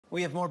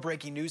We have more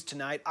breaking news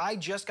tonight. I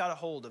just got a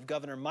hold of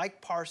Governor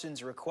Mike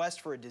Parson's request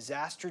for a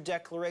disaster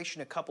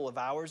declaration a couple of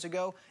hours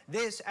ago.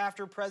 This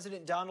after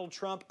President Donald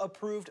Trump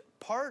approved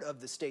part of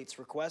the state's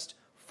request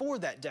for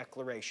that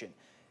declaration.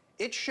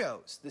 It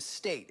shows the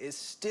state is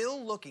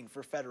still looking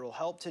for federal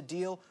help to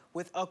deal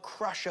with a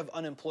crush of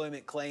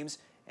unemployment claims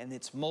and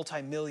its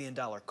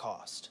multi-million-dollar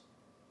cost.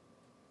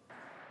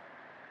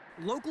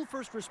 Local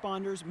first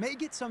responders may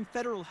get some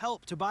federal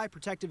help to buy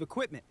protective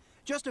equipment.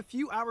 Just a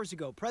few hours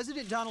ago,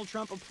 President Donald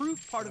Trump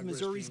approved part of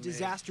Missouri's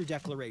disaster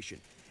declaration.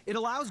 It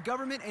allows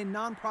government and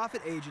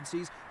nonprofit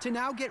agencies to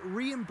now get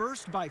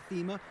reimbursed by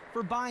FEMA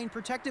for buying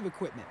protective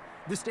equipment.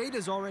 The state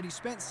has already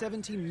spent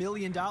 $17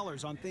 million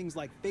on things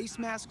like face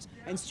masks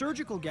and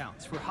surgical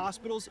gowns for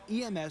hospitals,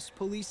 EMS,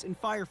 police, and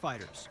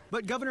firefighters.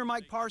 But Governor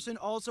Mike Parson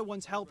also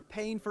wants help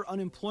paying for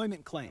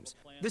unemployment claims.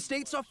 The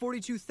state saw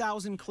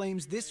 42,000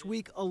 claims this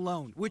week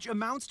alone, which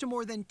amounts to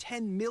more than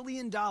 $10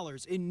 million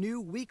in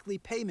new weekly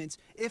payments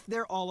if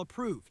they're all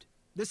approved.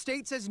 The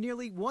state says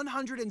nearly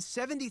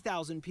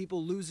 170,000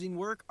 people losing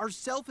work are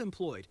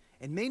self-employed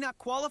and may not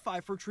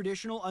qualify for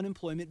traditional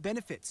unemployment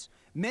benefits.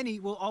 Many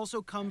will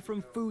also come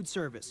from food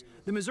service.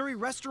 The Missouri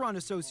Restaurant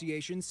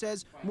Association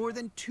says more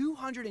than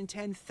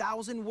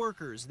 210,000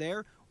 workers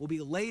there will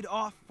be laid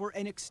off for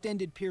an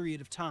extended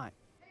period of time.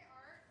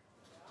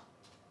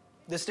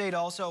 The state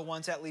also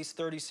wants at least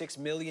 $36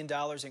 million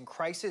in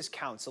crisis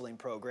counseling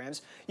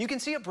programs. You can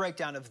see a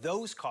breakdown of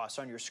those costs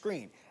on your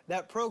screen.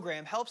 That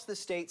program helps the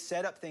state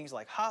set up things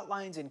like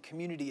hotlines and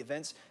community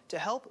events to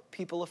help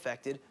people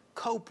affected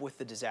cope with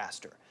the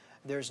disaster.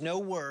 There's no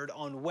word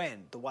on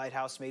when the White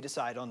House may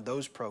decide on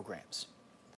those programs.